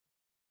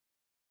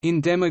In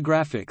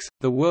demographics,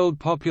 the world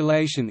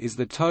population is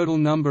the total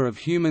number of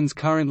humans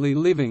currently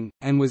living,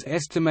 and was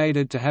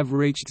estimated to have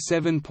reached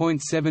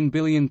 7.7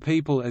 billion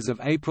people as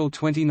of April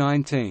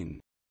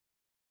 2019.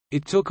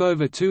 It took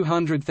over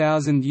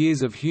 200,000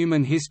 years of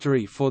human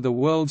history for the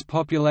world's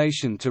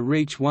population to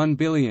reach 1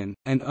 billion,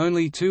 and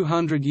only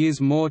 200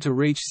 years more to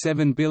reach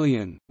 7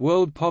 billion.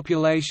 World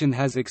population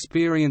has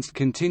experienced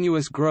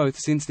continuous growth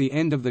since the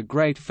end of the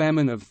Great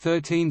Famine of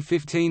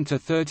 1315 to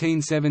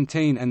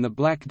 1317 and the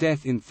Black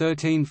Death in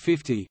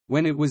 1350,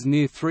 when it was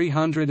near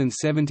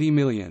 370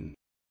 million.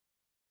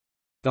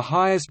 The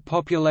highest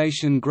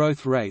population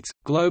growth rates,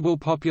 global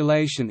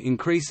population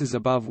increases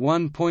above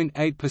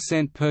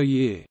 1.8% per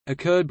year,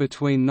 occurred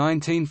between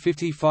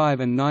 1955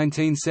 and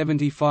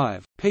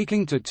 1975,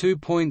 peaking to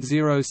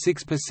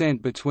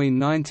 2.06% between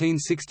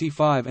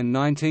 1965 and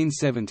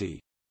 1970.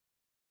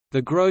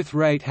 The growth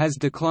rate has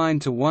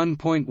declined to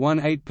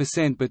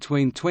 1.18%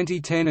 between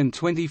 2010 and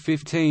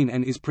 2015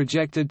 and is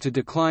projected to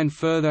decline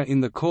further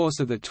in the course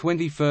of the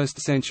 21st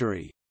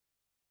century.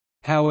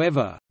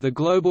 However, the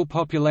global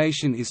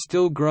population is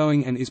still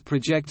growing and is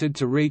projected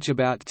to reach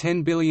about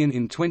 10 billion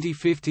in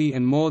 2050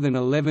 and more than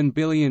 11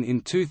 billion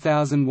in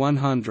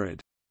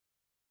 2100.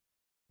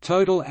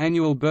 Total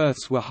annual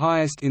births were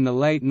highest in the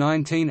late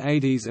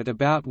 1980s at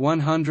about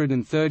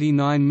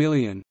 139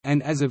 million,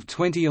 and as of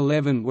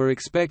 2011 were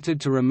expected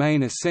to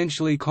remain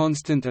essentially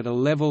constant at a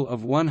level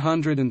of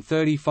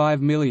 135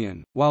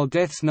 million, while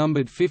deaths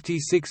numbered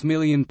 56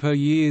 million per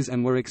year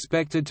and were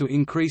expected to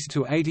increase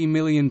to 80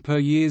 million per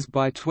year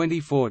by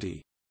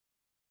 2040.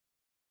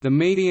 The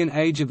median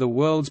age of the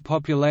world's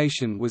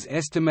population was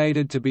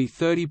estimated to be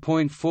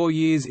 30.4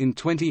 years in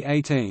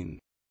 2018.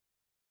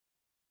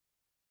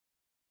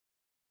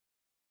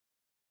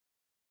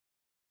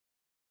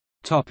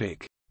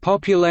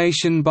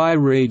 Population by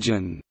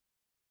region.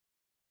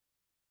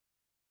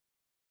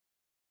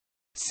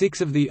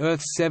 6 of the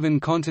Earth's 7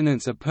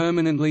 continents are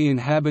permanently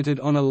inhabited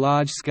on a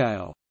large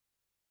scale.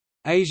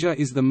 Asia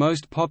is the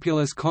most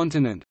populous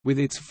continent, with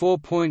its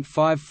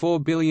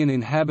 4.54 billion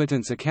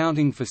inhabitants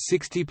accounting for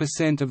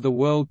 60% of the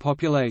world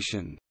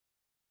population.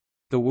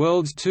 The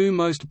world's 2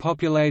 most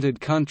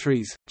populated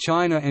countries,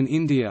 China and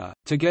India,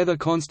 together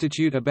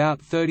constitute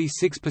about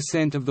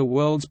 36% of the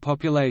world's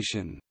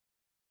population.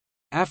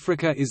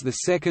 Africa is the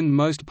second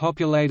most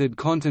populated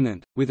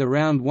continent, with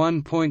around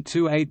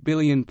 1.28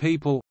 billion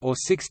people, or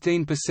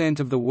 16%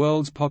 of the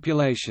world's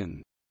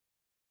population.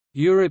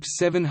 Europe's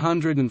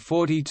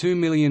 742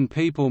 million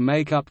people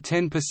make up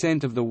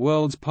 10% of the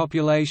world's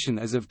population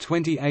as of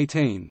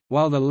 2018,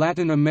 while the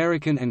Latin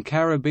American and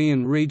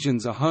Caribbean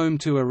regions are home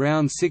to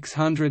around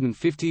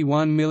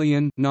 651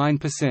 million,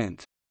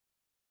 9%.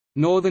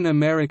 Northern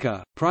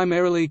America,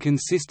 primarily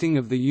consisting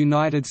of the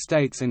United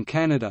States and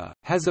Canada,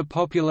 has a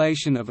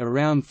population of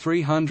around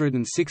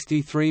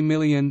 363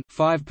 million,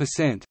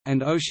 5%,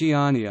 and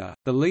Oceania,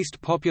 the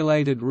least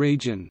populated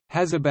region,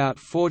 has about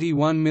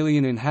 41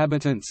 million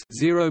inhabitants,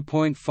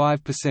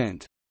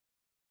 0.5%.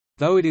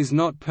 Though it is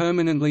not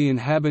permanently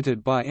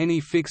inhabited by any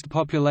fixed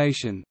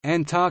population,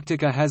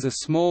 Antarctica has a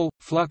small,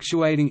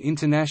 fluctuating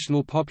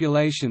international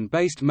population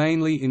based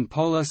mainly in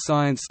polar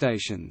science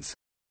stations.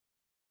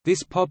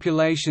 This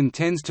population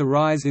tends to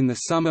rise in the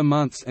summer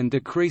months and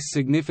decrease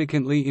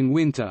significantly in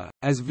winter,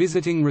 as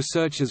visiting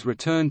researchers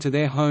return to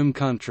their home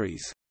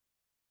countries.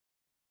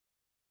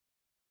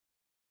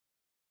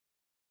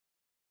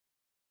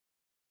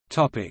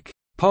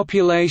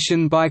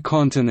 Population by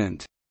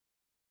continent.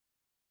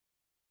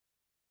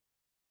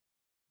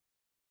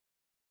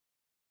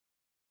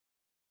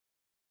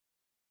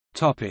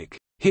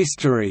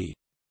 History.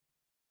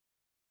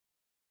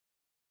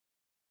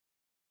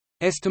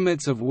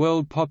 Estimates of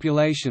world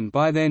population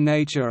by their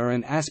nature are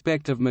an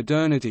aspect of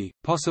modernity,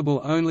 possible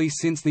only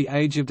since the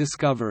Age of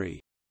Discovery.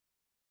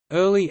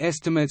 Early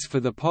estimates for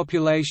the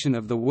population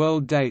of the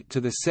world date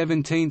to the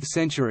 17th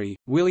century.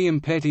 William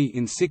Petty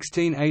in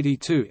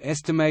 1682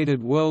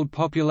 estimated world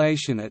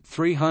population at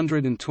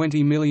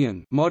 320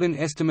 million, modern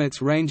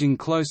estimates ranging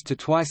close to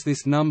twice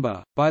this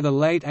number. By the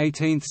late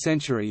 18th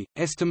century,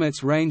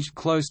 estimates ranged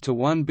close to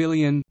 1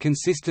 billion,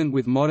 consistent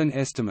with modern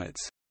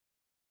estimates.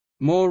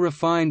 More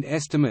refined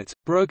estimates,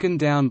 broken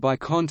down by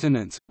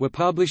continents, were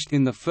published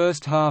in the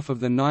first half of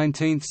the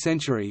 19th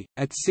century,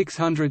 at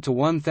 600 to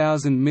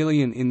 1,000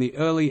 million in the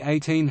early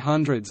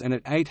 1800s and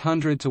at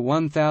 800 to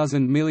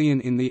 1,000 million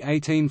in the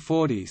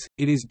 1840s.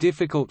 It is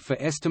difficult for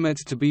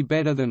estimates to be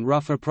better than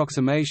rough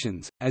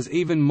approximations, as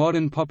even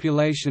modern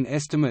population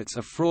estimates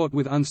are fraught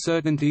with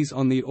uncertainties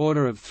on the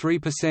order of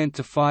 3%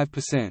 to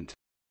 5%.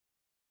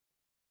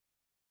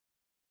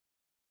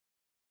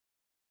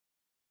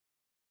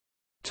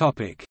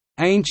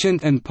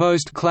 Ancient and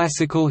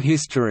post-classical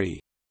history.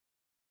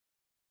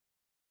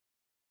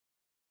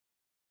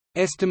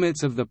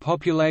 Estimates of the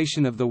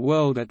population of the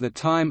world at the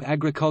time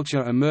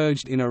agriculture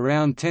emerged in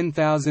around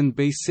 10,000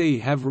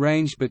 BC have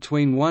ranged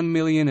between 1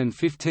 million and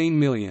 15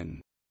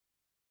 million.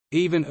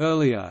 Even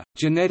earlier,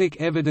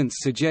 genetic evidence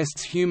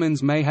suggests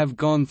humans may have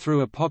gone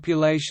through a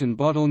population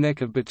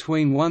bottleneck of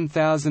between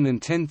 1,000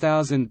 and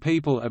 10,000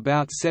 people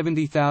about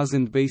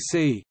 70,000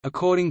 BC,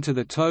 according to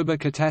the Toba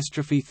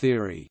catastrophe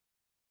theory.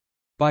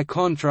 By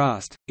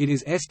contrast, it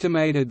is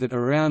estimated that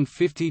around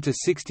 50 to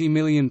 60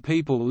 million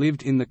people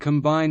lived in the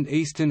combined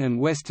Eastern and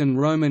Western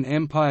Roman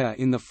Empire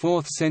in the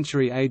 4th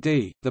century AD.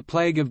 The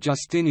plague of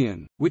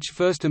Justinian, which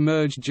first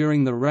emerged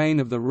during the reign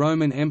of the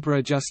Roman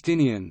Emperor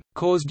Justinian,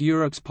 caused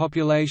Europe's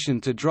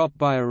population to drop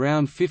by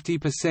around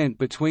 50%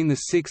 between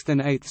the 6th and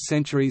 8th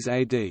centuries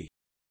AD.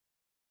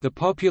 The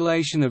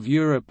population of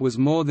Europe was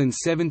more than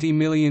 70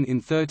 million in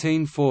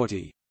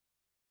 1340.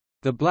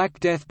 The Black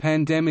Death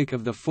pandemic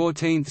of the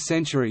 14th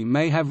century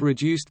may have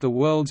reduced the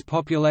world's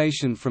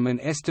population from an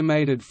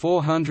estimated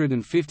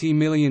 450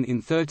 million in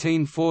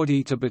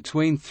 1340 to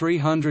between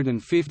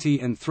 350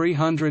 and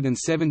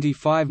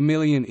 375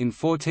 million in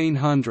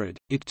 1400.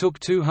 It took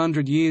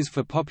 200 years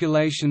for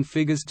population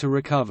figures to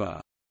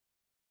recover.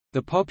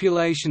 The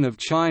population of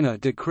China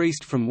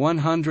decreased from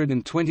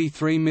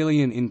 123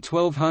 million in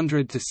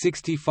 1200 to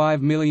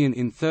 65 million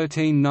in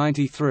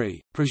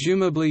 1393,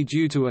 presumably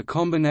due to a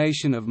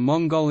combination of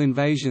Mongol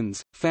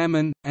invasions,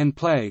 famine, and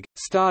plague.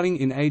 Starting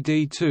in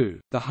AD 2,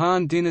 the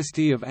Han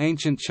dynasty of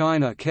ancient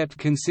China kept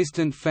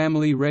consistent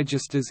family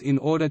registers in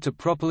order to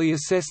properly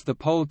assess the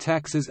poll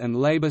taxes and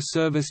labor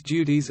service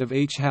duties of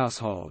each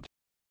household.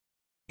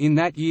 In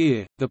that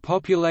year, the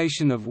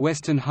population of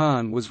Western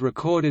Han was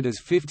recorded as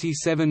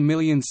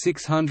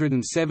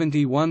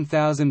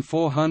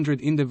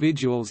 57,671,400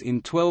 individuals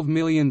in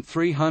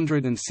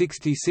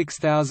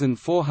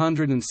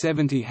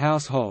 12,366,470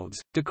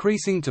 households,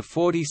 decreasing to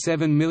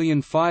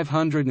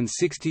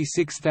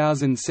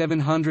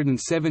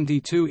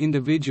 47,566,772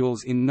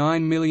 individuals in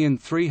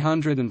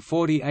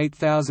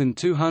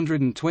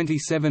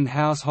 9,348,227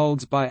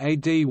 households by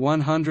AD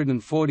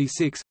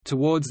 146,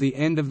 towards the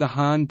end of the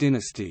Han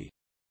dynasty.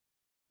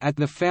 At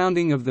the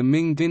founding of the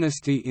Ming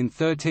dynasty in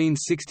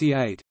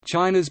 1368,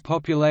 China's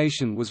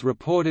population was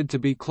reported to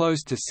be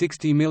close to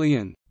 60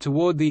 million.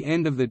 Toward the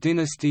end of the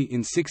dynasty in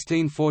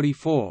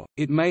 1644,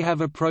 it may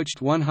have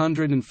approached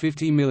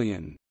 150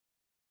 million.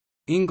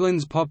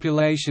 England's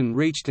population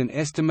reached an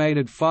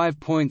estimated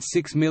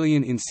 5.6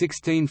 million in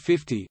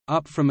 1650,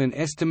 up from an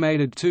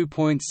estimated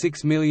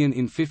 2.6 million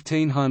in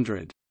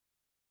 1500.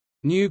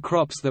 New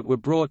crops that were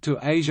brought to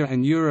Asia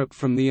and Europe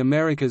from the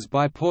Americas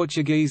by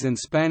Portuguese and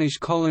Spanish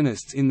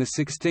colonists in the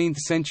 16th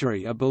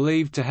century are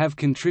believed to have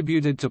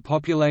contributed to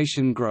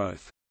population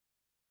growth.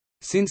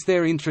 Since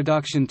their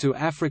introduction to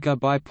Africa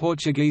by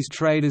Portuguese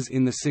traders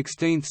in the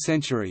 16th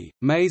century,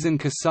 maize and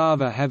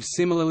cassava have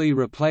similarly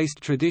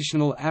replaced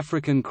traditional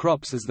African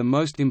crops as the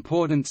most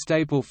important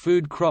staple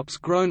food crops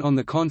grown on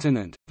the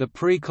continent. The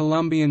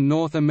pre-Columbian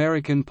North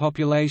American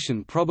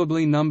population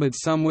probably numbered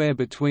somewhere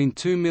between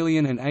 2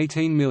 million and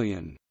 18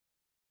 million.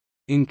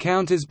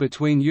 Encounters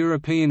between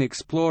European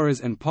explorers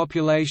and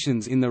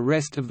populations in the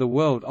rest of the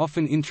world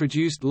often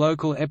introduced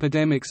local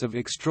epidemics of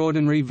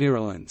extraordinary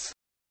virulence.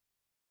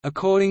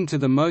 According to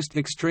the most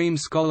extreme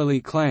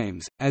scholarly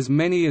claims, as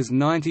many as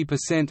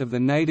 90% of the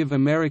Native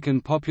American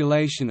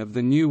population of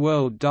the New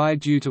World died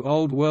due to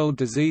Old World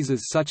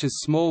diseases such as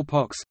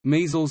smallpox,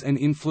 measles and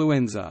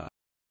influenza.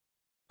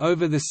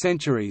 Over the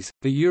centuries,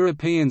 the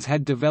Europeans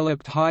had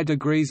developed high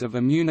degrees of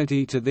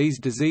immunity to these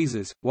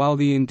diseases, while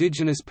the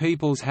indigenous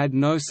peoples had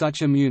no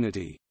such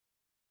immunity.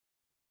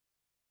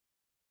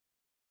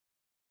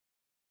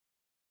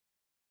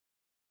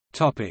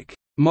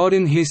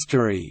 Modern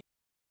history.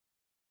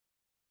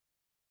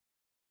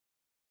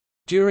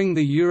 During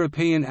the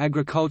European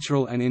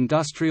agricultural and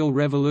industrial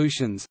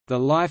revolutions, the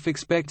life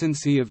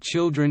expectancy of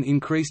children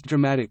increased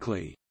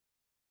dramatically.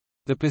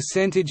 The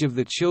percentage of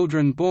the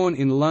children born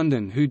in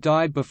London who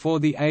died before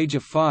the age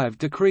of 5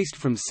 decreased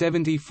from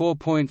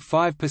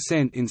 74.5%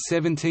 in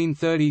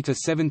 1730 to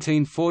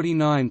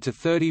 1749 to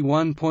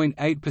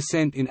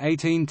 31.8% in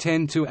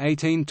 1810 to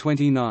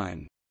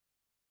 1829.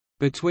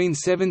 Between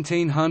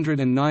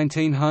 1700 and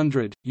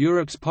 1900,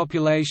 Europe's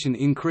population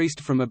increased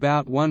from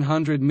about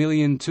 100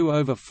 million to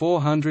over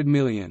 400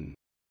 million.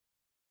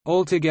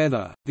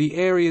 Altogether, the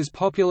areas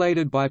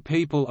populated by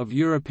people of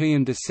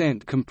European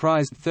descent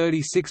comprised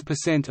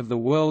 36% of the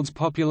world's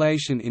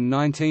population in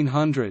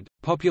 1900.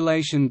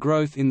 Population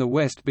growth in the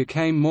West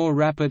became more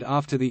rapid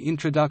after the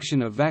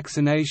introduction of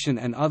vaccination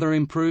and other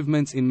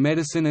improvements in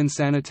medicine and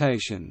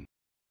sanitation.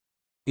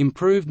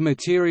 Improved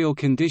material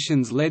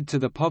conditions led to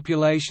the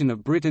population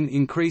of Britain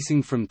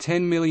increasing from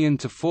 10 million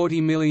to 40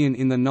 million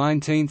in the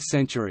 19th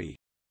century.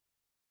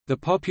 The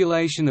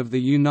population of the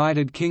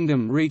United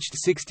Kingdom reached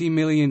 60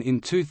 million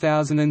in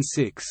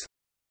 2006.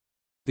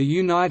 The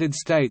United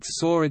States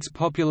saw its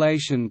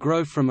population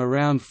grow from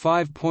around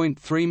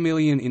 5.3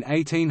 million in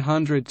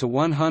 1800 to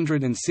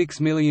 106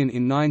 million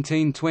in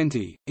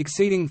 1920,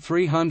 exceeding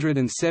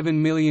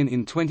 307 million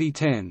in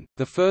 2010.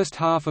 The first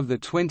half of the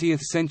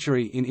 20th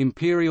century in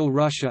Imperial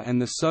Russia and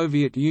the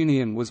Soviet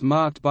Union was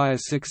marked by a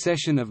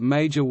succession of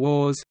major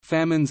wars,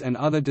 famines, and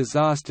other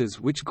disasters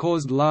which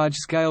caused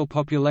large-scale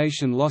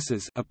population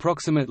losses,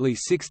 approximately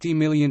 60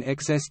 million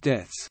excess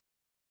deaths.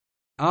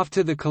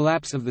 After the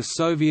collapse of the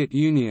Soviet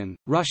Union,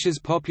 Russia's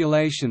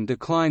population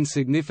declined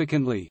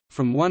significantly,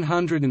 from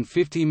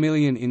 150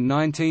 million in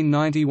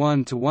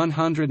 1991 to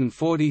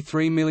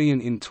 143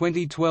 million in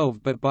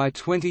 2012, but by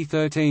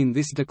 2013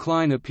 this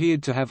decline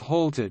appeared to have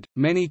halted.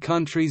 Many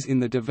countries in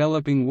the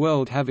developing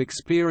world have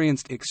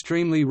experienced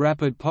extremely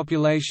rapid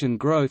population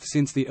growth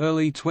since the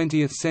early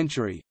 20th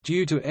century,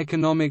 due to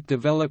economic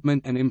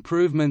development and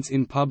improvements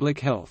in public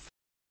health.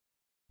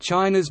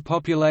 China's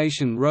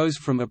population rose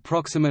from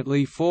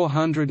approximately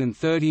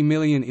 430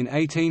 million in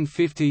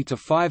 1850 to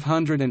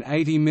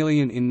 580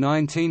 million in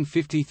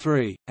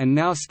 1953, and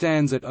now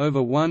stands at over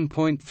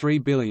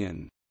 1.3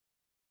 billion.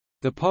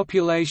 The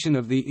population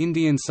of the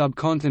Indian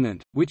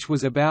subcontinent, which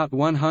was about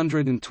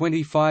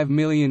 125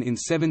 million in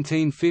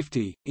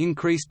 1750,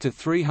 increased to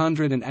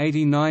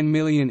 389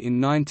 million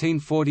in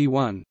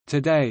 1941.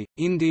 Today,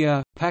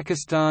 India,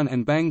 Pakistan,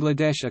 and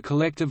Bangladesh are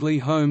collectively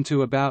home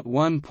to about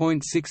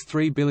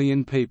 1.63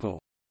 billion people.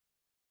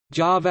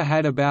 Java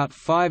had about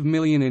 5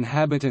 million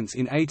inhabitants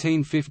in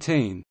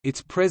 1815.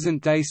 Its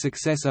present-day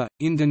successor,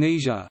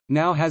 Indonesia,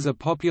 now has a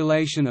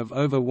population of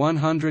over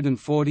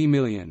 140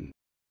 million.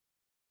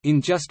 In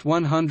just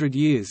 100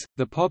 years,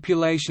 the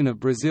population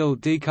of Brazil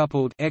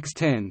decoupled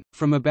x10,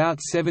 from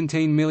about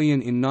 17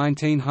 million in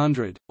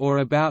 1900, or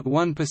about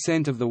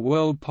 1% of the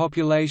world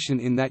population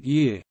in that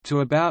year, to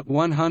about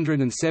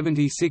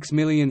 176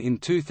 million in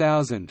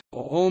 2000,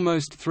 or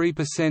almost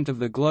 3% of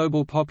the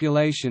global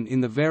population in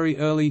the very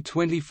early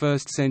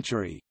 21st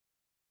century.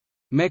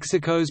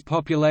 Mexico's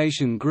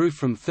population grew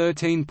from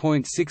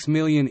 13.6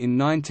 million in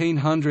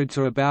 1900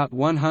 to about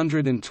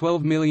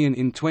 112 million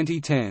in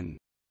 2010.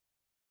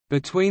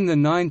 Between the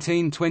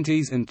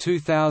 1920s and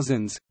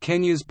 2000s,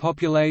 Kenya's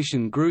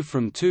population grew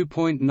from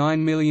 2.9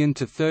 million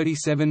to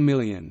 37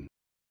 million.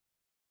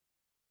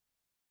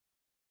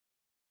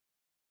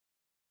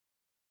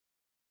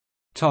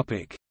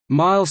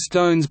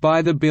 Milestones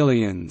by the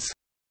billions.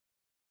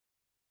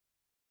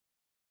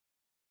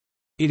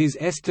 It is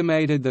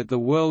estimated that the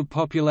world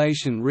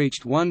population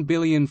reached 1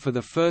 billion for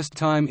the first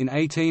time in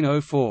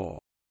 1804.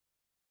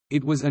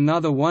 It was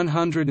another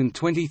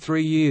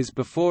 123 years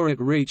before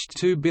it reached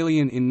 2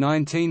 billion in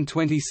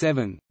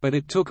 1927, but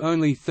it took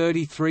only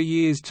 33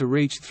 years to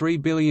reach 3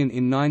 billion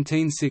in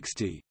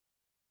 1960.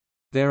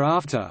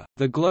 Thereafter,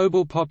 the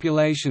global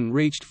population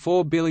reached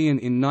 4 billion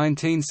in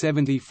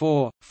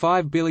 1974,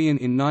 5 billion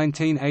in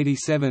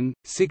 1987,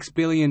 6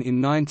 billion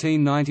in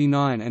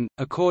 1999 and,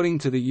 according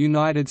to the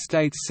United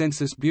States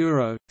Census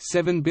Bureau,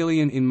 7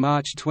 billion in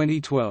March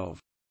 2012.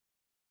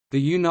 The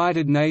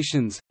United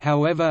Nations,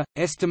 however,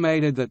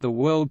 estimated that the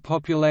world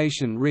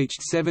population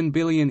reached 7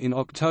 billion in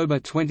October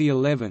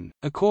 2011.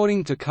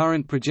 According to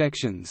current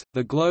projections,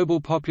 the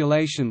global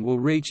population will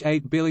reach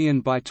 8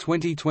 billion by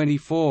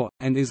 2024,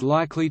 and is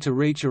likely to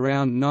reach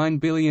around 9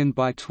 billion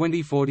by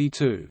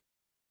 2042.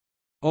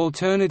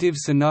 Alternative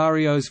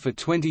scenarios for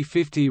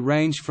 2050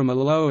 range from a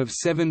low of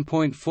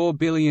 7.4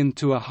 billion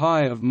to a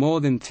high of more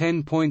than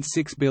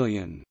 10.6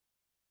 billion.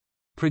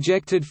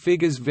 Projected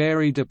figures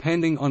vary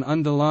depending on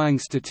underlying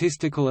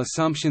statistical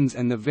assumptions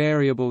and the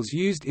variables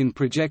used in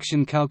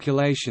projection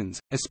calculations,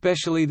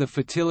 especially the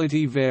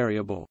fertility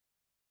variable.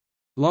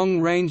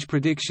 Long-range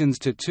predictions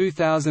to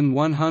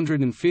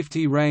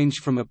 2150 range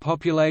from a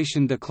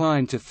population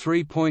decline to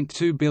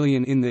 3.2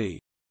 billion in the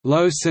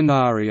low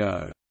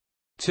scenario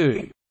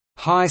to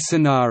high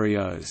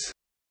scenarios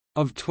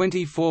of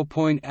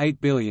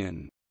 24.8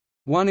 billion.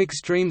 One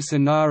extreme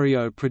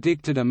scenario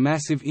predicted a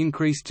massive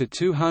increase to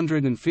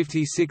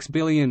 256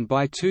 billion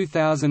by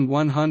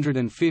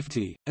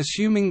 2150,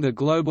 assuming the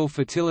global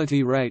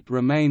fertility rate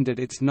remained at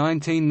its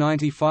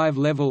 1995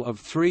 level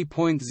of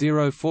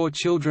 3.04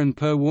 children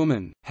per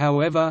woman.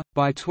 However,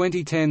 by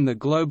 2010 the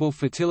global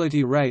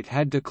fertility rate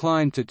had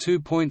declined to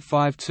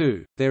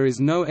 2.52. There is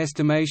no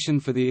estimation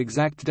for the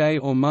exact day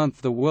or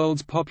month the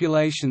world's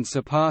population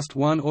surpassed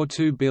 1 or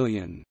 2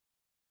 billion.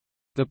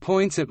 The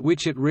points at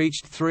which it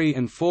reached 3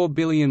 and 4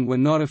 billion were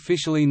not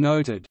officially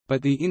noted,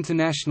 but the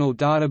International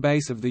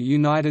Database of the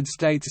United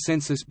States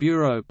Census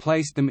Bureau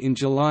placed them in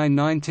July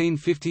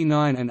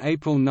 1959 and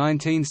April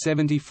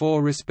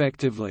 1974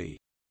 respectively.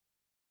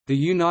 The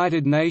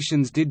United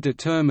Nations did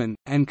determine,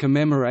 and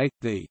commemorate,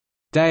 the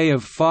 «Day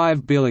of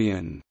 5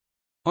 billion»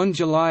 on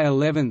July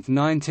 11,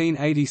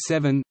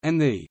 1987,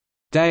 and the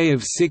 «Day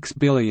of 6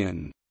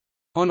 billion»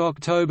 on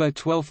October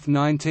 12,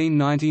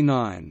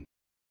 1999.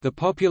 The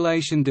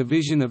Population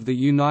Division of the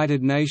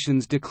United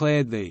Nations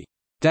declared the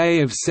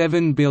 «Day of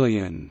 7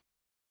 billion»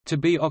 to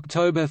be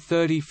October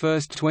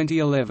 31,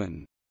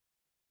 2011.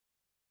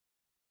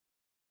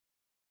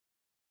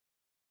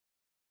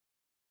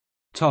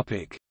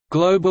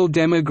 Global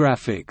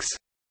demographics.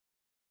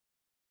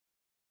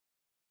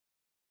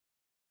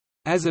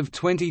 As of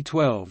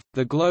 2012,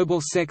 the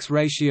global sex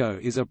ratio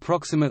is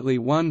approximately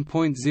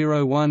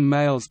 1.01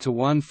 males to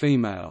 1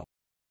 female.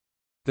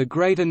 The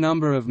greater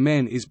number of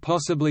men is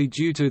possibly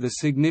due to the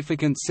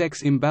significant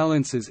sex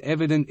imbalances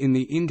evident in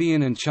the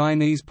Indian and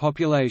Chinese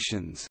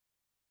populations.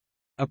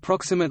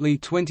 Approximately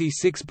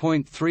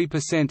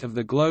 26.3% of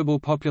the global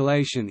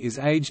population is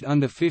aged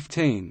under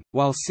 15,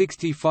 while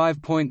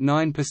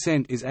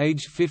 65.9% is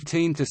aged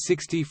 15 to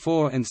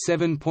 64 and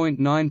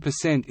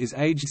 7.9% is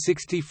aged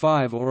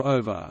 65 or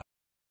over.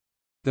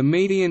 The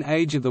median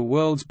age of the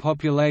world's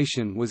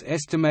population was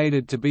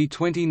estimated to be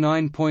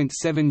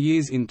 29.7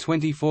 years in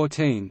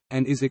 2014,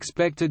 and is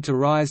expected to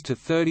rise to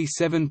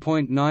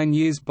 37.9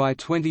 years by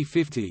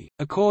 2050.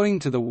 According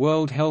to the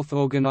World Health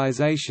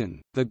Organization,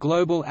 the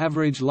global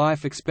average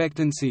life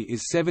expectancy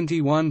is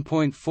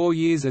 71.4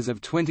 years as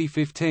of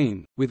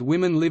 2015, with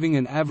women living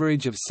an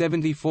average of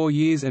 74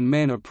 years and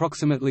men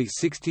approximately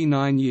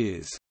 69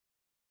 years.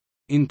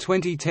 In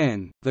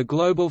 2010, the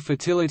global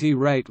fertility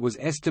rate was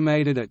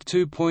estimated at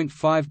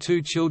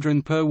 2.52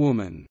 children per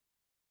woman.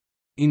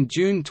 In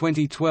June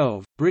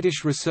 2012,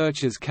 British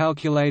researchers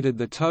calculated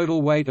the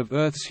total weight of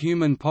Earth's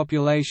human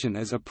population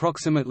as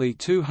approximately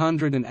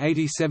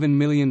 287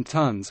 million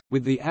tons,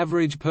 with the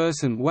average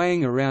person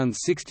weighing around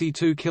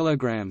 62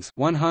 kilograms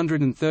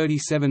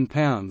 (137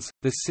 pounds).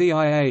 The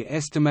CIA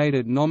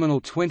estimated nominal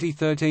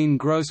 2013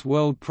 gross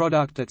world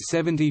product at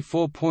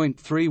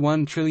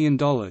 $74.31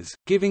 trillion,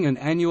 giving an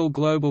annual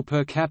global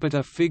per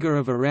capita figure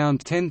of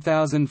around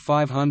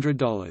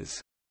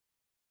 $10,500.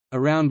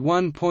 Around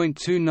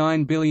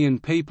 1.29 billion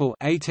people,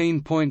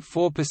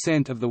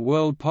 18.4% of the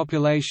world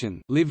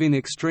population, live in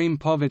extreme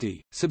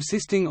poverty,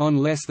 subsisting on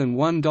less than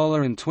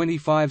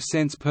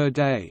 $1.25 per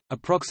day.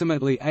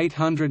 Approximately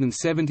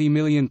 870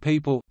 million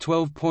people,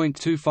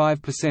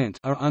 12.25%,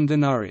 are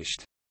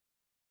undernourished.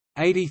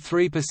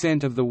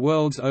 83% of the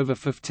world's over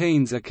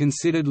 15s are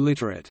considered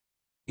literate.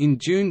 In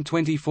June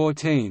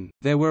 2014,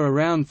 there were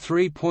around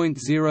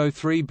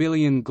 3.03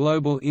 billion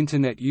global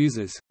Internet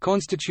users,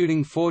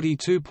 constituting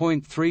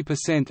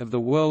 42.3% of the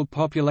world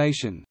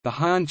population. The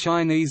Han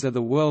Chinese are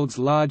the world's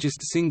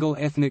largest single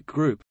ethnic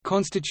group,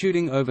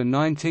 constituting over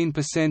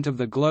 19% of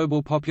the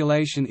global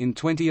population in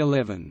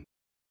 2011.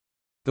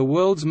 The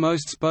world's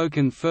most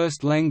spoken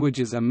first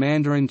languages are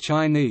Mandarin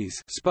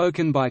Chinese,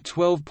 spoken by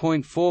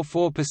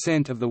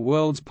 12.44% of the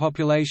world's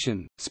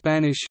population,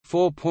 Spanish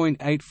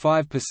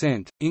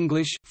 4.85%,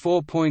 English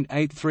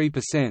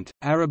 4.83%,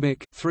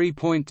 Arabic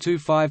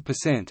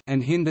 3.25%,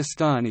 and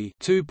Hindustani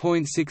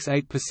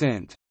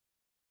 2.68%.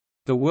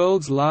 The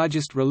world's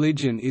largest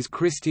religion is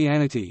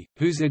Christianity,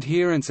 whose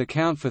adherents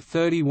account for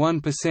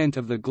 31%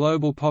 of the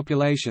global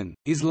population.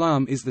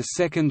 Islam is the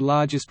second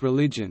largest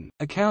religion,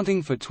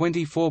 accounting for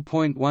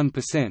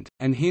 24.1%,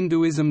 and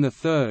Hinduism the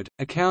third,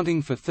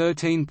 accounting for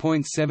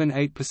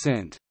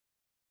 13.78%.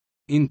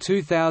 In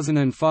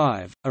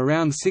 2005,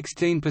 around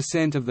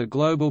 16% of the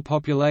global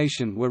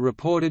population were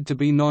reported to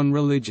be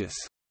non-religious.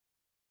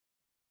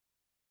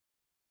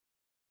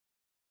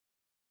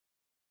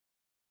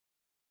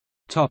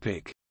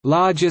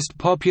 Largest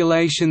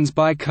populations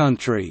by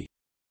country.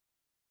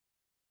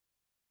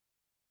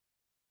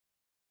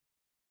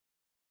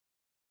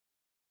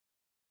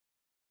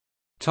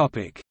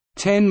 Topic: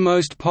 10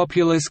 most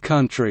populous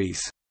countries.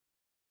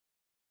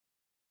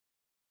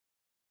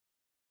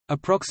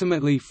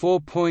 Approximately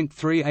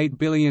 4.38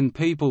 billion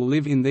people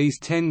live in these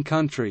 10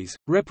 countries,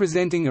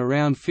 representing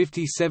around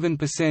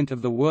 57%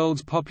 of the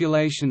world's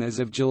population as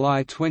of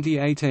July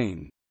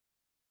 2018.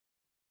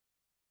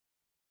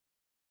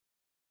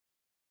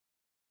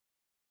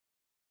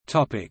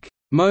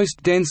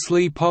 Most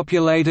densely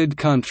populated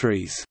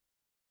countries.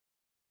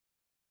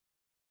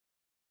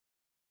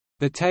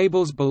 The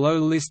tables below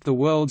list the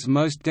world's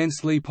most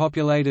densely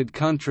populated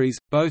countries,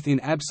 both in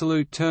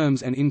absolute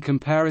terms and in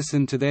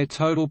comparison to their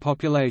total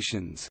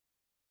populations.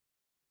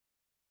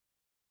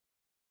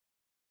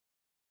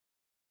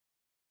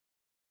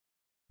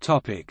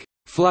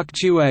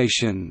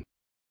 Fluctuation.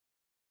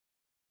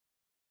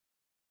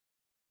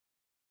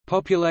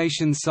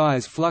 Population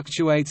size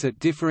fluctuates at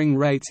differing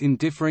rates in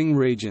differing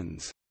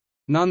regions.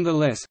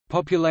 Nonetheless,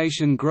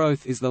 population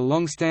growth is the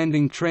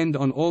long-standing trend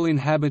on all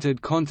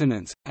inhabited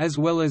continents, as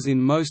well as in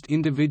most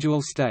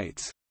individual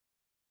states.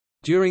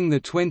 During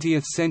the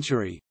 20th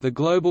century, the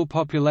global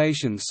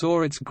population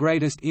saw its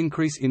greatest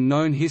increase in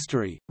known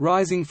history,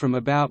 rising from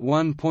about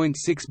 1.6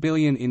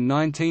 billion in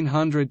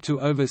 1900 to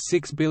over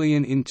 6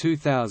 billion in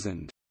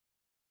 2000.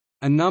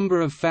 A number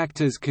of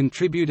factors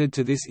contributed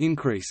to this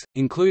increase,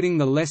 including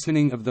the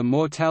lessening of the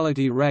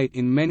mortality rate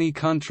in many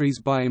countries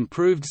by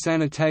improved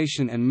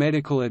sanitation and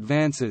medical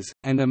advances,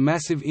 and a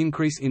massive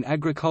increase in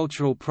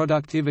agricultural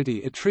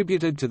productivity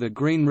attributed to the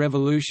Green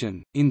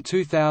Revolution. In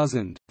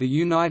 2000, the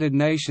United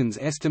Nations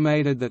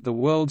estimated that the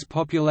world's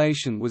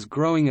population was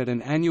growing at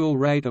an annual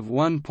rate of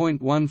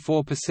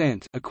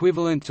 1.14%,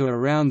 equivalent to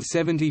around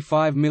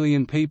 75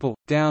 million people,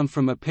 down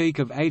from a peak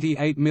of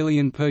 88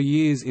 million per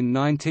year in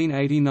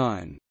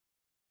 1989.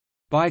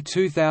 By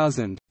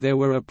 2000, there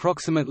were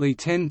approximately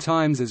 10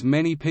 times as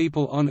many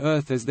people on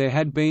Earth as there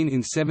had been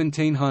in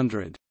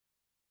 1700.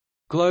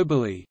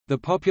 Globally, the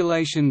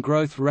population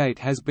growth rate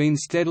has been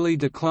steadily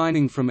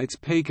declining from its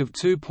peak of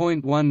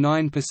 2.19%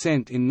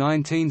 in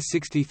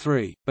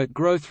 1963, but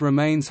growth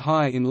remains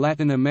high in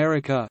Latin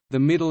America, the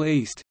Middle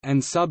East,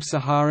 and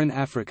sub-Saharan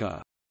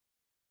Africa.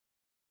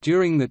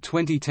 During the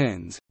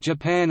 2010s,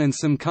 Japan and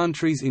some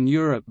countries in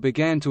Europe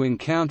began to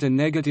encounter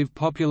negative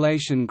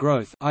population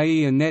growth,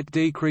 i.e. a net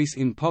decrease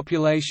in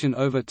population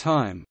over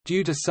time,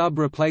 due to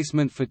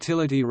sub-replacement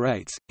fertility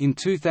rates. In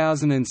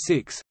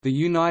 2006, the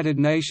United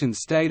Nations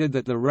stated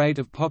that the rate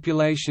of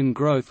population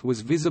growth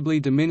was visibly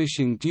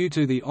diminishing due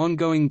to the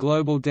ongoing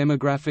global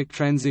demographic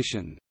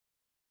transition.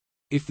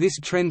 If this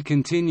trend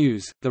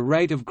continues, the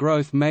rate of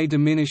growth may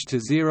diminish to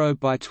zero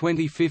by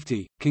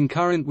 2050,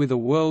 concurrent with a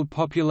world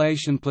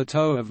population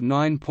plateau of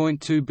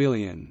 9.2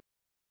 billion.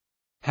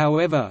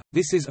 However,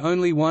 this is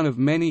only one of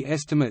many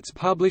estimates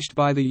published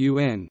by the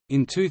UN.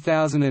 In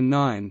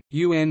 2009,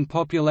 UN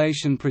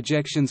population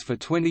projections for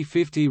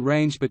 2050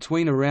 range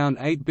between around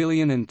 8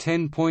 billion and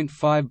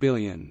 10.5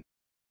 billion.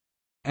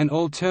 An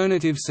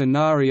alternative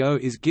scenario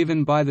is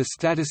given by the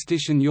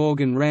statistician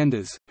Jorgen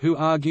Randers, who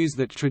argues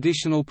that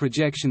traditional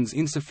projections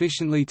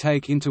insufficiently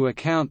take into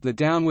account the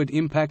downward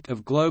impact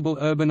of global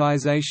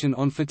urbanization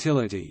on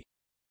fertility.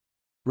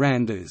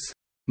 Randers'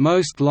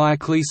 most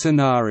likely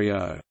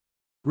scenario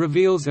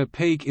reveals a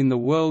peak in the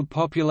world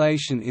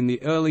population in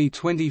the early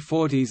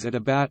 2040s at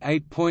about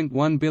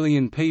 8.1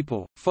 billion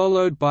people,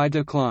 followed by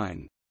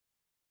decline.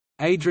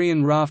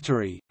 Adrian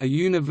Raftery, a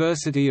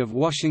University of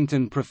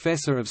Washington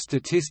professor of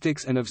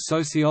statistics and of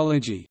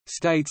sociology,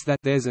 states that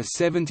there's a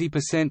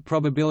 70%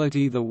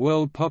 probability the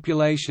world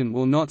population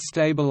will not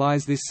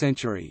stabilize this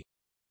century.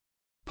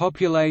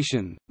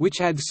 Population, which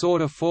had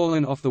sort of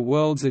fallen off the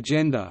world's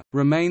agenda,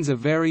 remains a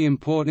very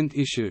important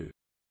issue.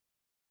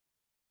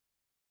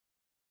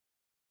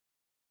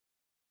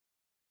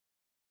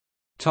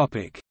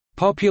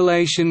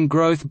 Population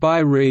growth by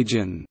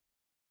region.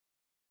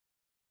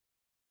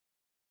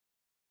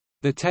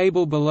 The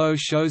table below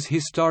shows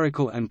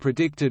historical and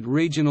predicted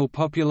regional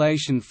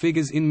population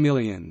figures in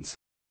millions.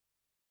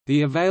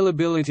 The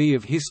availability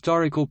of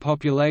historical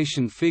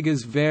population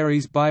figures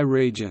varies by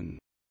region.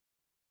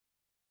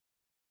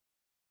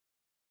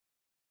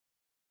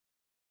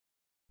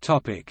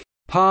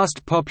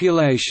 Past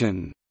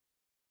population.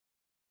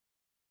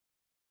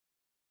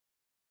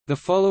 The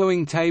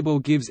following table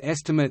gives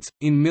estimates,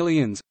 in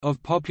millions,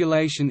 of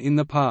population in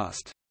the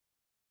past.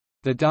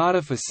 The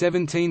data for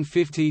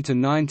 1750 to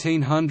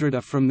 1900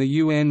 are from the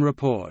UN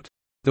report,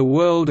 "The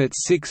World at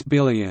 6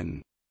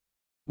 Billion",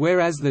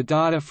 whereas the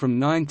data from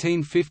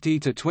 1950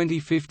 to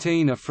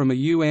 2015 are from a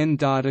UN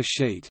data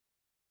sheet.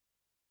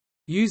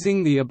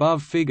 Using the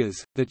above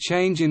figures, the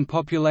change in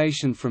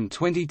population from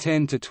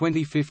 2010 to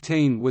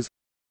 2015 was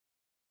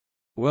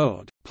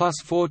World, plus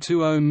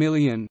 420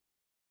 million,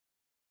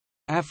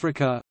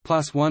 Africa,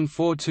 plus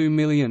 142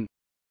 million,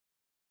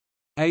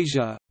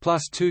 Asia,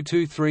 plus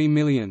 223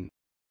 million,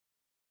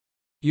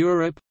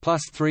 Europe,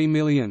 plus 3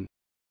 million,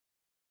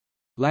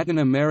 Latin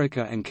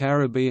America and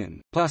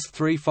Caribbean, plus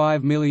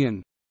 35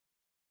 million,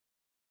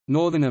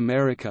 Northern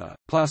America,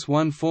 plus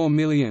 14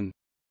 million,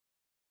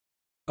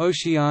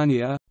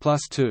 Oceania,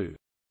 plus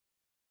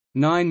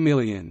 2.9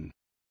 million.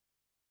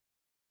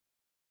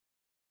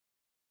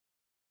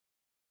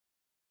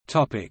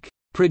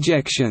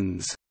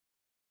 Projections.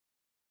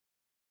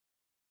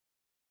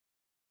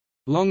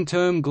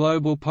 Long-term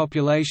global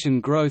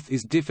population growth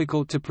is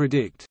difficult to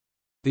predict.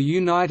 The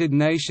United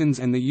Nations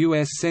and the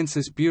U.S.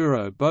 Census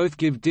Bureau both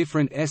give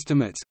different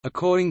estimates.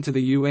 According to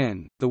the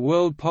UN, the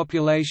world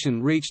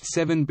population reached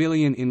 7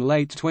 billion in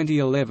late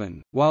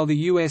 2011, while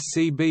the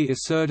USCB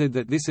asserted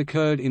that this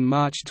occurred in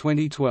March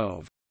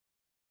 2012.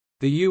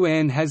 The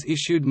UN has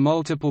issued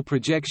multiple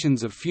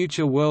projections of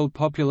future world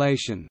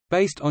population,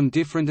 based on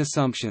different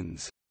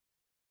assumptions.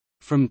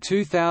 From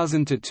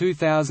 2000 to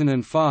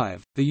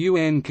 2005, the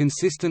UN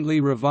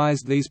consistently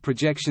revised these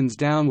projections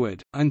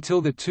downward, until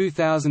the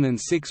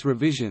 2006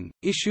 revision,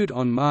 issued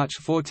on March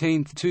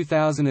 14,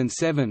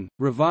 2007,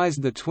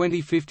 revised the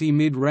 2050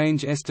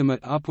 mid-range estimate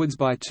upwards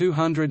by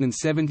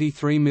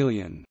 273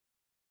 million.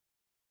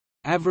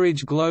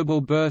 Average global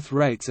birth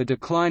rates are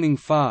declining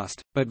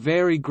fast, but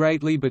vary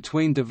greatly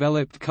between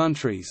developed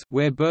countries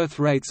where birth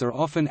rates are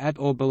often at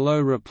or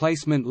below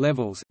replacement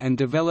levels and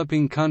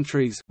developing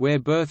countries where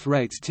birth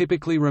rates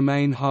typically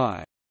remain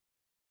high.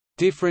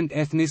 Different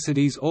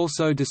ethnicities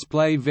also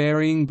display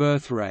varying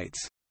birth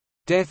rates.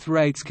 Death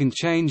rates can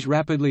change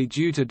rapidly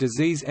due to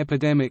disease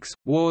epidemics,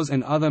 wars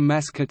and other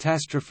mass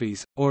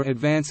catastrophes, or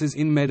advances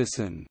in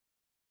medicine.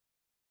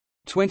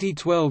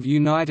 2012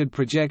 United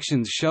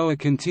projections show a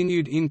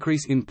continued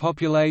increase in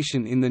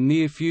population in the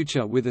near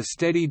future with a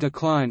steady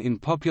decline in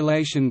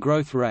population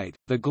growth rate.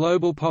 The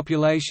global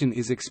population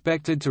is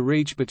expected to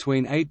reach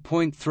between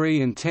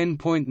 8.3 and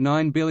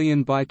 10.9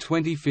 billion by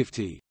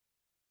 2050.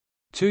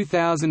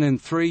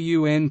 2003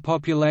 UN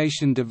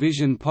Population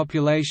Division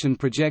population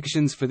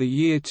projections for the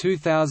year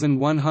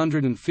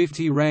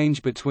 2150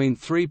 range between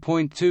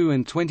 3.2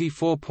 and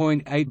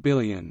 24.8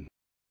 billion.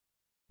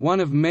 One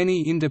of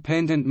many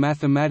independent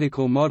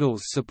mathematical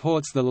models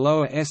supports the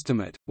lower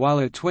estimate, while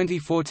a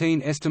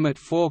 2014 estimate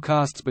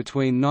forecasts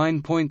between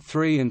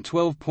 9.3 and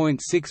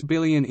 12.6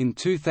 billion in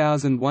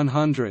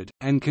 2100,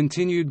 and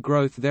continued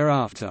growth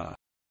thereafter.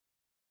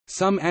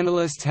 Some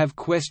analysts have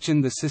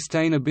questioned the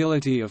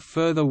sustainability of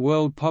further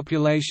world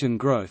population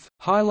growth,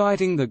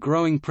 highlighting the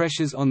growing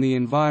pressures on the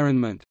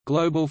environment,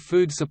 global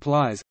food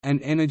supplies,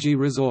 and energy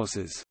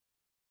resources.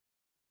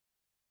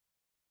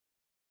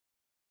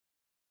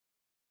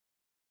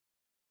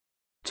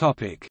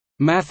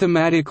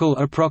 Mathematical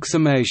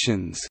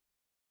approximations.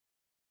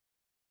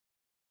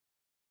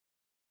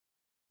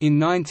 In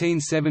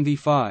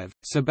 1975,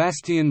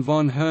 Sebastian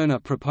von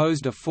Herner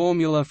proposed a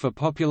formula for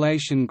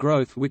population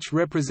growth which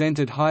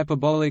represented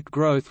hyperbolic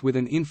growth with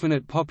an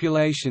infinite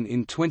population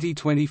in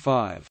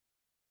 2025.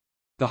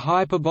 The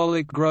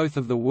hyperbolic growth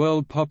of the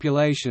world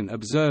population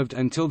observed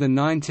until the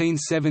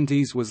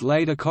 1970s was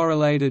later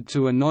correlated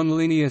to a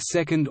nonlinear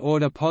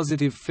second-order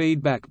positive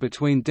feedback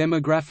between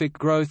demographic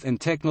growth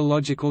and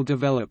technological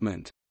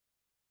development.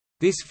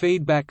 This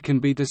feedback can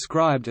be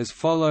described as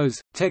follows: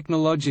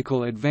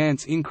 technological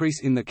advance,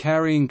 increase in the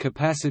carrying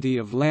capacity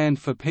of land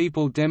for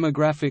people,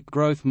 demographic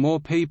growth, more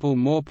people,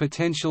 more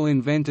potential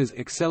inventors,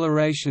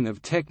 acceleration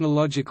of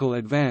technological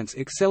advance,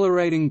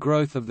 accelerating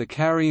growth of the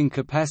carrying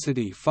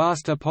capacity,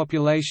 faster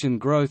population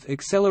growth,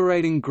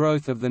 accelerating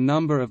growth of the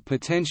number of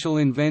potential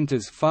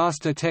inventors,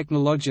 faster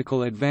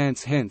technological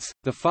advance, hence,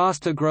 the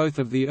faster growth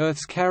of the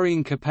Earth's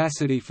carrying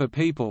capacity for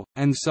people,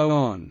 and so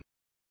on.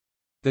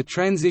 The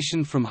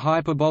transition from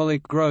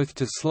hyperbolic growth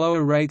to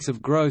slower rates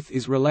of growth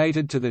is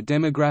related to the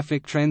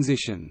demographic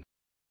transition.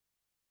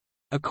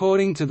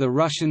 According to the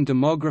Russian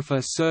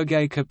demographer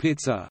Sergei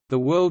Kapitsa, the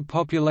world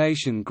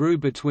population grew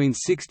between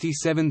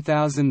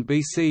 67,000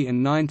 BC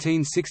and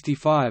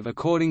 1965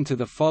 according to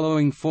the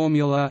following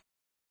formula: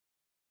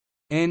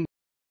 N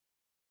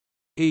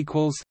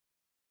equals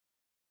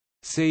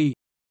C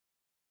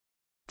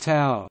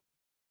tau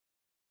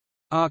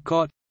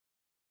arcot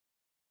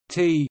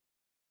T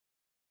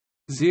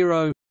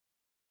 0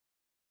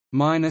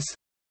 minus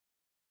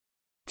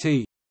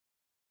T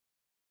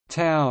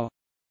tau.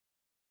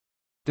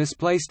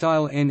 Display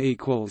style N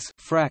equals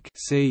frac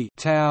C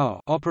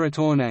tau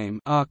operator name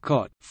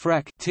arcot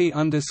frac T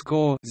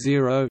underscore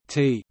 0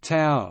 T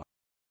tau,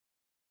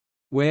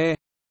 where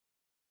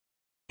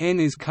N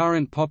is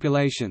current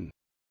population,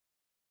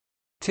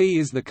 T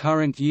is the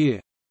current year,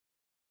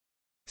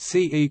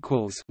 C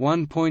equals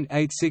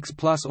 1.86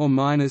 plus or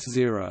minus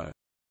 0.01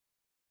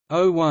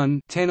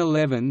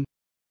 1011,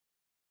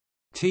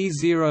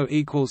 T0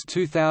 equals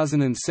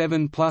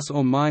 2007 plus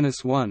or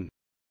minus 1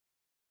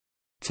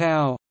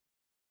 tau.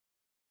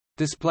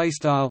 Display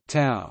style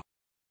tau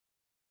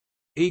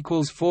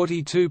equals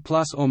 42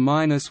 plus or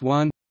minus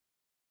 1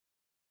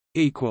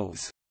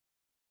 equals.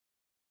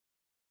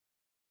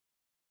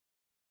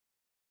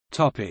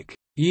 Topic: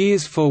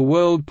 years for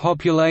world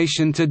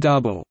population to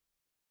double.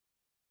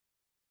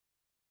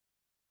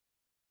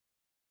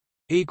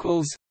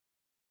 Equals.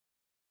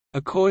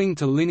 According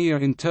to linear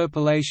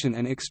interpolation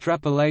and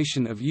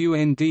extrapolation of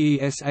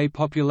UNDESA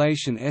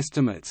population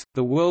estimates,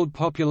 the world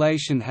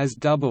population has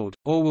doubled,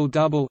 or will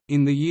double,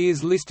 in the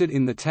years listed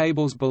in the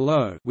tables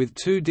below, with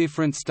two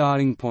different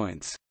starting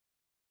points.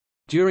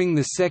 During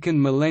the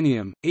second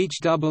millennium, each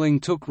doubling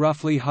took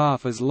roughly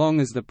half as long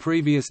as the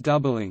previous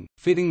doubling,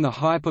 fitting the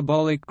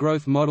hyperbolic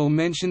growth model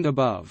mentioned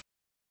above.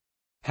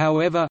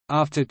 However,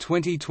 after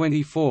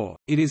 2024,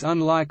 it is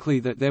unlikely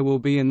that there will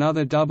be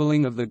another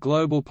doubling of the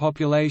global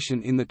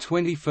population in the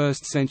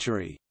 21st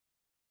century.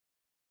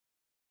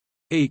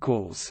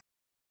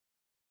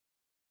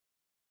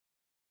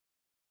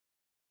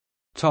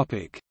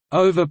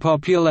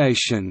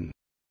 Overpopulation.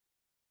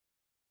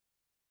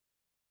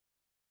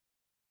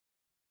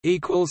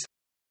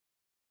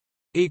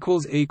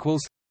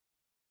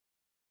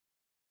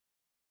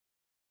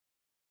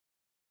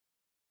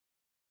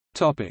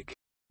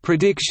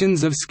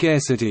 Predictions of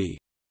scarcity.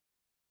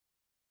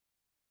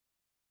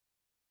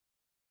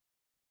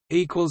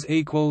 In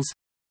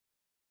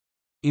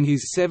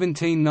his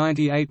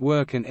 1798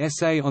 work An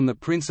Essay on the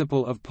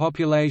Principle of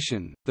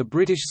Population, the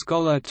British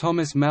scholar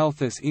Thomas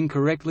Malthus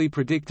incorrectly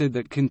predicted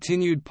that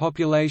continued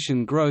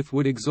population growth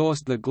would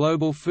exhaust the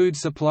global food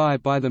supply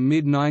by the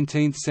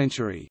mid-19th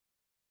century.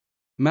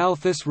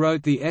 Malthus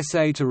wrote the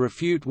essay to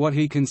refute what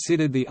he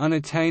considered the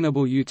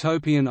unattainable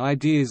utopian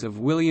ideas of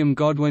William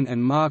Godwin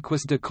and Marquis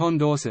de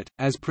Condorcet,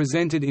 as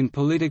presented in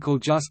Political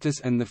Justice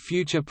and the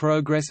Future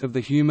Progress of the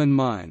Human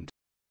Mind.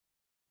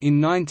 In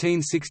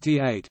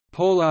 1968,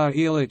 Paul R.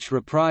 Ehrlich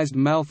reprised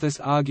Malthus'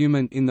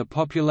 argument in The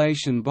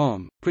Population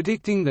Bomb,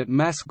 predicting that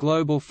mass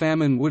global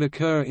famine would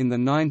occur in the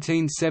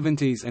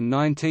 1970s and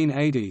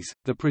 1980s.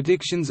 The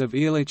predictions of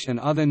Ehrlich and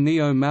other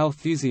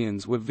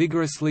neo-Malthusians were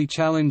vigorously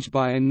challenged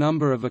by a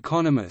number of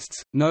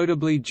economists,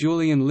 notably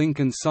Julian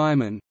Lincoln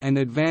Simon, and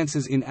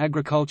advances in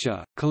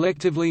agriculture,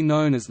 collectively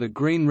known as the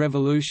Green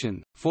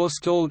Revolution,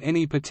 forestalled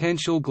any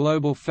potential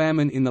global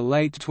famine in the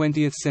late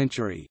 20th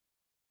century.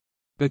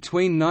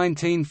 Between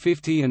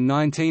 1950 and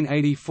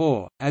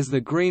 1984, as the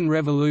Green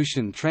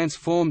Revolution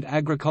transformed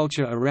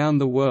agriculture around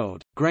the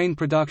world, grain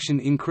production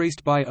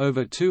increased by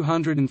over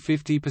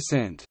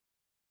 250%.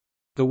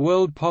 The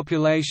world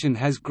population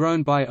has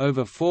grown by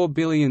over 4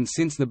 billion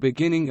since the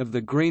beginning of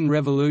the Green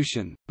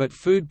Revolution, but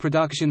food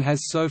production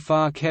has so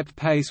far kept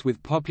pace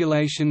with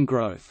population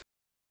growth.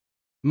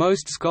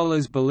 Most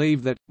scholars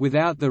believe that,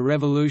 without the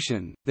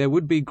revolution, there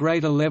would be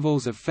greater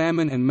levels of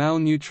famine and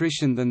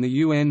malnutrition than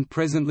the UN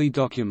presently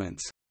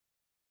documents.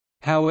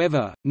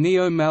 However,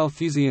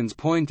 neo-Malthusians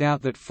point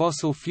out that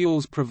fossil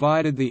fuels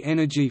provided the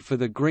energy for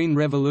the Green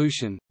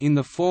Revolution, in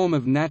the form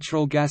of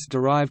natural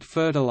gas-derived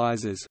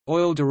fertilizers,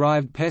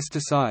 oil-derived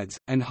pesticides,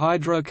 and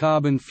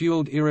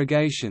hydrocarbon-fueled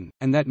irrigation,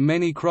 and that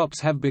many crops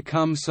have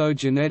become so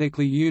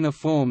genetically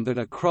uniform that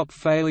a crop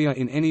failure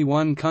in any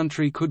one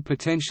country could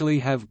potentially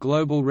have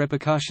global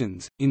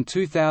repercussions. In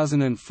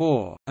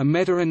 2004, a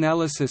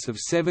meta-analysis of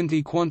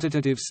 70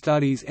 quantitative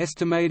studies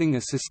estimating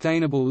a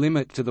sustainable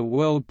limit to the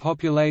world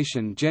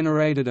population generated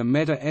a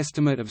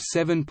meta-estimate of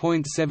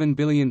 7.7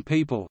 billion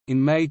people.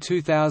 In May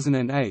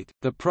 2008,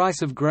 the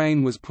price of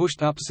grain was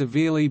pushed up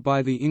severely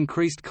by the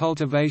increased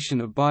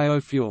cultivation of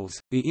biofuels,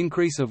 the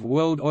increase of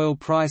world oil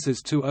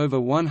prices to over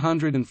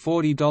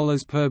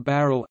 $140 per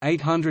barrel,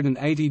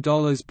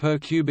 $880 per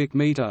cubic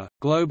meter,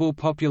 global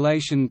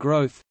population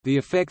growth, the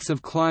effects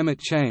of climate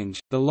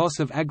change, the loss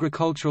of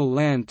agricultural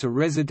land to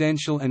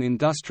residential and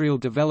industrial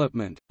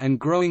development, and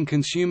growing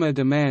consumer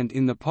demand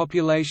in the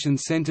population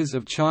centers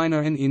of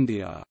China and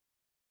India.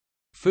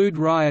 Food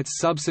riots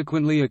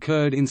subsequently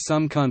occurred in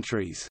some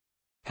countries.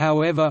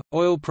 However,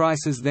 oil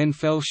prices then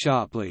fell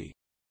sharply.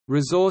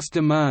 Resource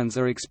demands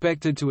are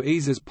expected to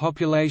ease as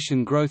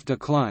population growth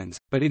declines,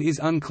 but it is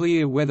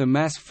unclear whether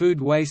mass food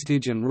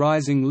wastage and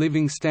rising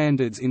living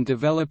standards in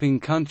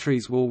developing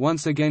countries will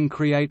once again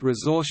create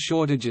resource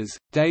shortages.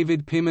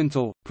 David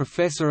Pimentel,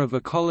 professor of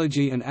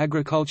ecology and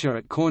agriculture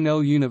at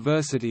Cornell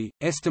University,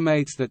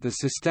 estimates that the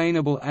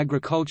sustainable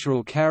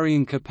agricultural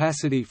carrying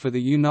capacity for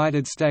the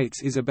United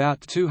States is about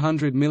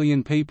 200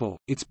 million people.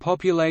 Its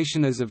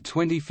population as of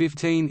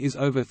 2015 is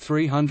over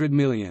 300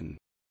 million.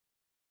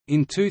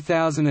 In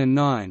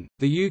 2009,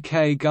 the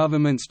UK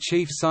government's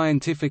chief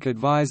scientific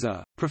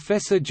advisor,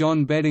 Professor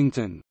John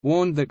Beddington,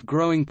 warned that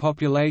growing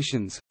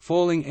populations,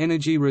 falling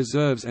energy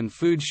reserves and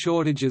food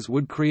shortages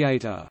would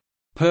create a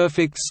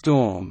 «perfect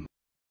storm»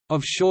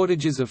 of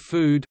shortages of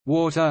food,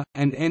 water,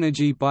 and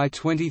energy by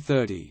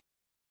 2030.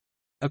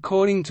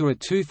 According to a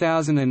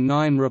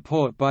 2009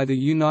 report by the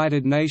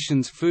United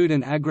Nations Food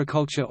and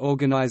Agriculture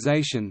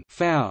Organization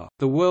 (FAO),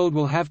 the world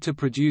will have to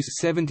produce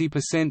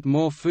 70%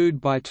 more food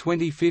by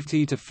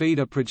 2050 to feed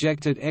a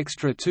projected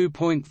extra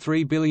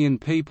 2.3 billion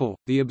people.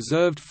 The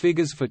observed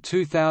figures for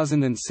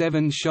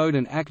 2007 showed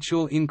an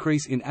actual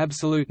increase in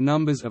absolute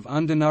numbers of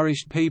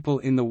undernourished people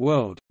in the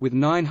world, with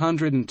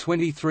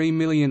 923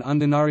 million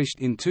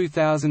undernourished in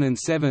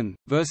 2007,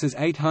 versus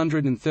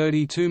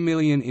 832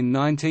 million in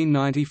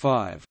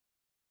 1995.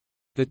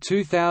 The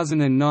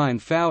 2009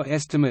 FAO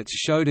estimates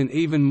showed an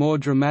even more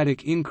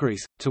dramatic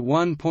increase, to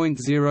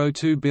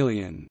 1.02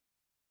 billion.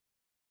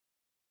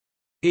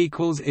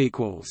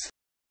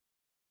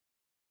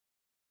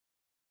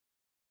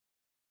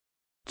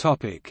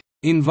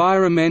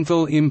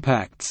 Environmental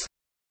impacts.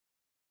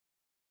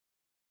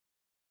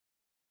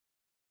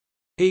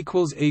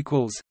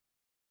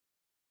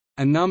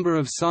 A number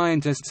of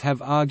scientists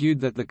have argued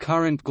that the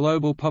current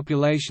global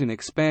population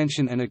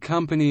expansion and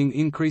accompanying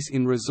increase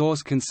in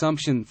resource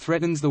consumption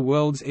threatens the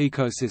world's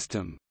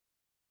ecosystem.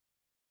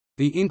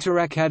 The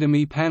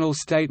Interacademy Panel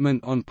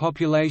Statement on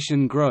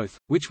Population Growth,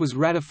 which was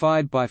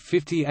ratified by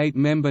 58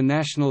 member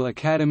national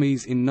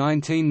academies in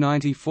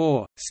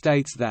 1994,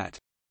 states that,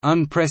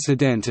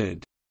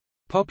 "...unprecedented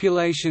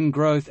population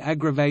growth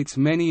aggravates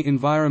many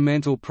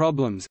environmental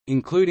problems,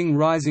 including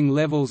rising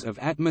levels of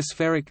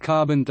atmospheric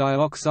carbon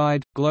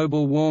dioxide,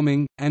 global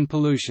warming, and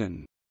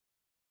pollution."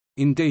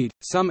 Indeed,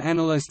 some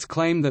analysts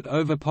claim that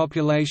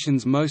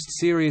overpopulation's most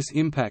serious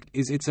impact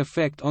is its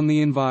effect on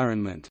the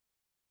environment.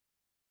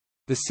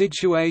 The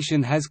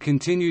situation has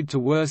continued to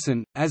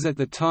worsen, as at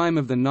the time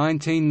of the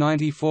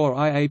 1994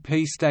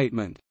 IAP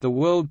statement, the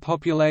world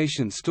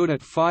population stood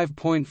at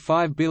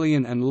 5.5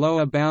 billion and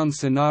lower bound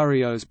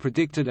scenarios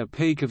predicted a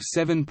peak of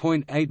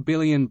 7.8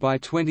 billion by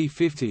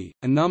 2050,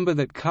 a number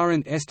that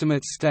current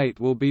estimates state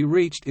will be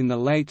reached in the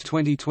late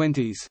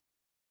 2020s.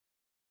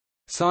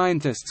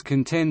 Scientists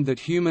contend that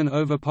human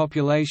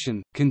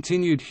overpopulation,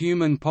 continued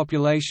human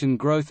population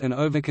growth and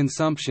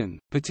overconsumption,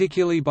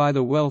 particularly by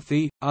the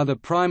wealthy, are the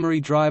primary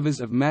drivers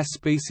of mass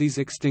species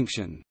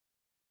extinction.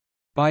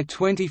 By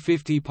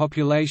 2050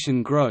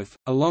 population growth,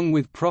 along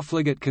with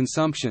profligate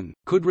consumption,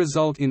 could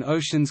result in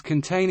oceans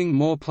containing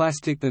more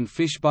plastic than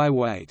fish by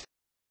weight.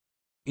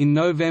 In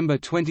November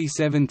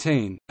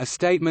 2017, a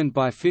statement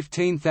by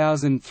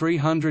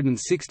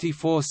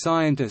 15,364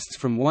 scientists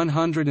from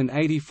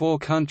 184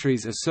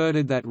 countries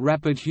asserted that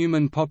rapid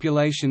human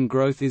population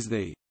growth is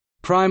the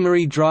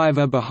primary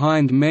driver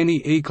behind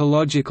many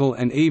ecological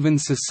and even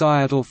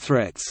societal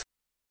threats.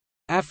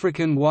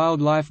 African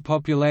wildlife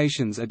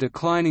populations are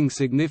declining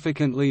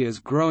significantly as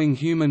growing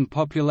human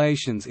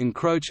populations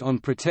encroach on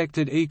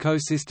protected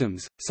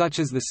ecosystems, such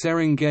as the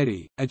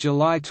Serengeti. A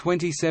July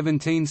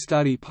 2017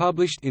 study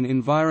published in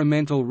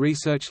Environmental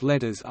Research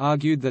Letters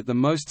argued that the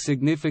most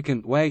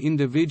significant way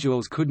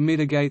individuals could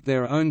mitigate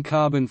their own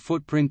carbon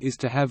footprint is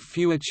to have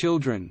fewer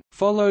children,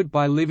 followed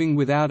by living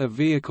without a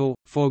vehicle,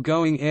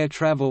 foregoing air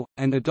travel,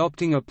 and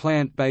adopting a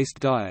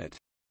plant-based diet.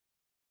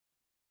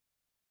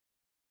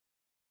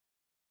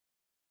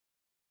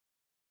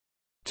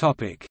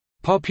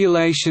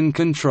 Population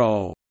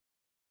control.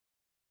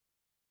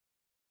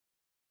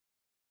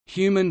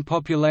 Human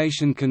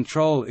population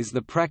control is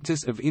the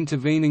practice of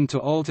intervening to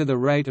alter the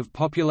rate of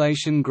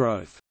population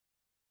growth.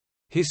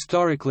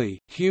 Historically,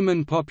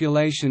 human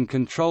population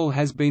control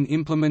has been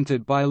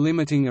implemented by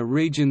limiting a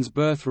region's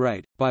birth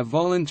rate, by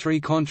voluntary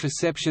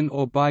contraception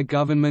or by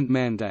government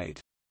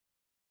mandate.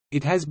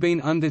 It has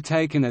been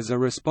undertaken as a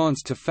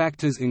response to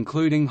factors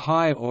including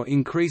high or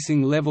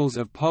increasing levels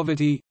of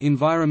poverty,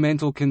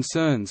 environmental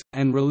concerns,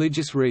 and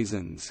religious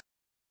reasons.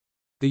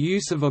 The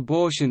use of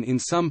abortion in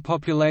some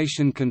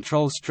population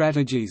control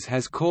strategies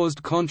has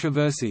caused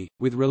controversy,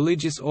 with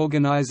religious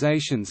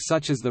organizations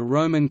such as the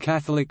Roman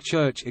Catholic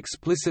Church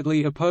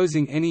explicitly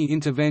opposing any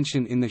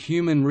intervention in the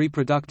human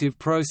reproductive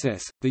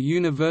process. The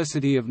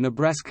University of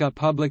Nebraska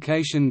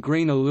publication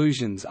Green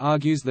Illusions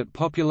argues that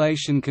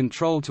population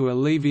control to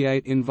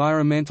alleviate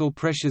environmental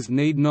pressures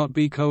need not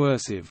be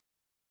coercive.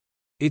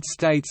 It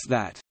states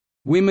that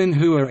women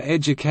who are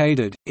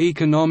educated,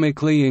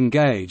 economically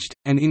engaged,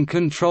 and in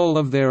control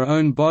of their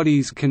own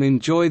bodies can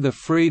enjoy the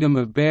freedom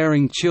of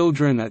bearing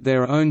children at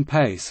their own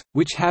pace,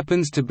 which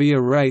happens to be a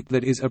rate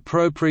that is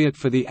appropriate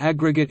for the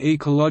aggregate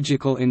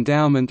ecological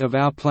endowment of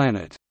our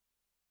planet.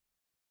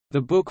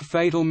 The book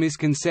Fatal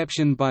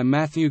Misconception by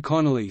Matthew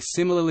Connolly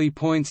similarly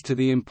points to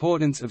the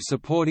importance of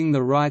supporting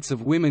the rights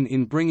of women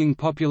in bringing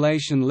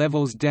population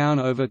levels down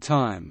over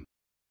time.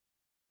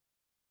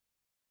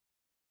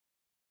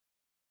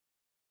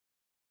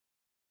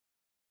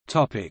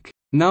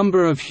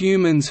 Number of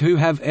humans who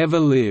have ever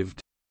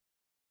lived.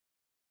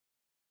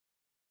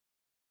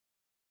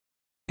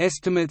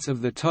 Estimates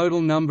of the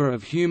total number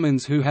of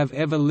humans who have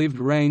ever lived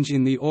range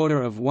in the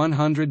order of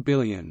 100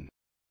 billion.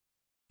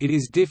 It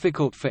is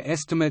difficult for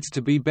estimates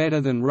to be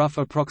better than rough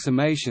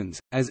approximations,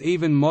 as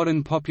even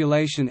modern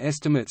population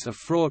estimates are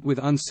fraught with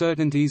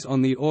uncertainties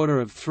on the order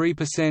of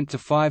 3% to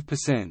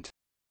 5%.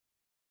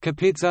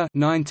 Kapitsa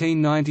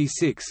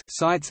 1996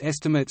 cites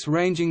estimates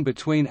ranging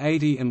between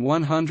 80 and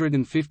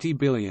 150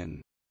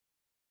 billion.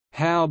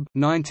 Haub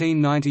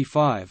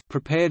 1995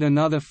 prepared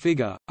another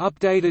figure,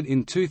 updated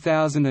in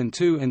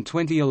 2002 and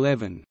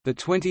 2011. The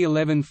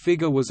 2011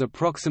 figure was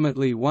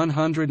approximately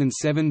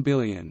 107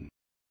 billion.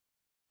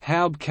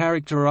 Haub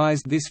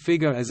characterized this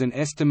figure as an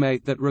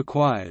estimate that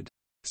required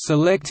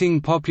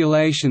selecting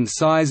population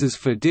sizes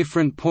for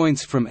different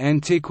points from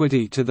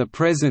antiquity to the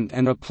present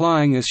and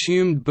applying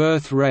assumed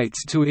birth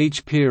rates to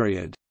each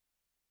period.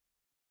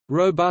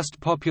 Robust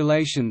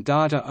population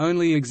data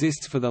only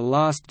exists for the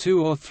last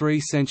 2 or 3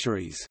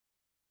 centuries.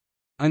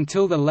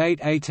 Until the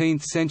late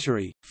 18th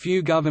century,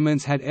 few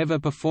governments had ever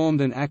performed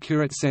an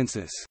accurate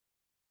census.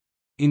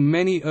 In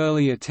many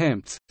early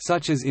attempts,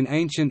 such as in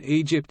ancient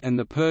Egypt and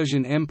the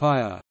Persian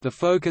Empire, the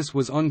focus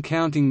was on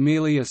counting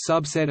merely a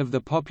subset of the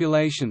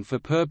population for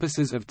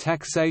purposes of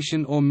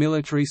taxation or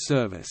military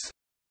service.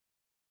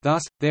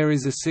 Thus, there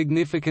is a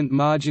significant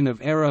margin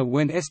of error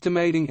when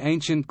estimating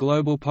ancient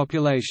global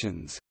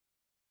populations.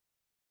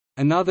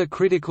 Another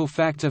critical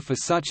factor for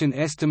such an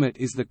estimate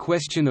is the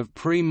question of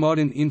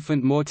pre-modern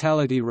infant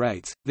mortality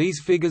rates.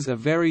 These figures are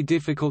very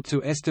difficult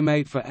to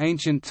estimate for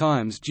ancient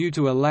times due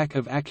to a lack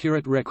of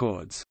accurate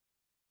records.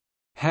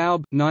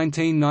 Haub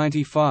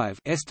 1995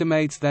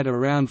 estimates that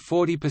around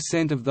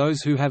 40% of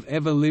those who have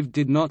ever lived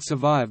did not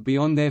survive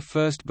beyond their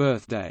first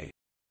birthday.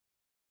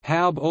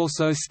 Haub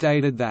also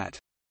stated that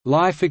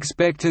life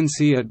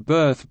expectancy at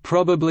birth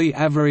probably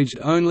averaged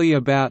only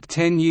about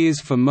 10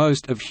 years for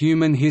most of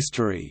human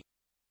history,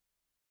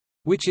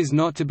 which is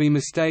not to be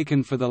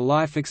mistaken for the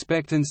life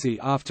expectancy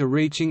after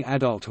reaching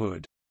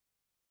adulthood.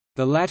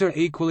 The latter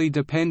equally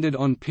depended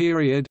on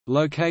period,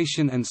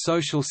 location and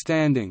social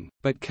standing,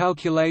 but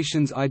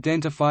calculations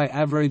identify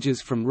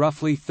averages from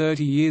roughly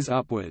 30 years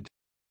upward.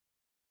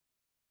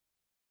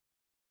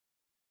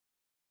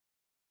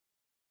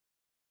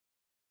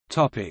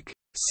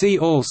 See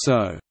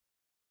also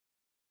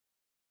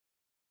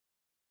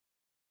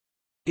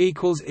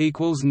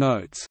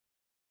Notes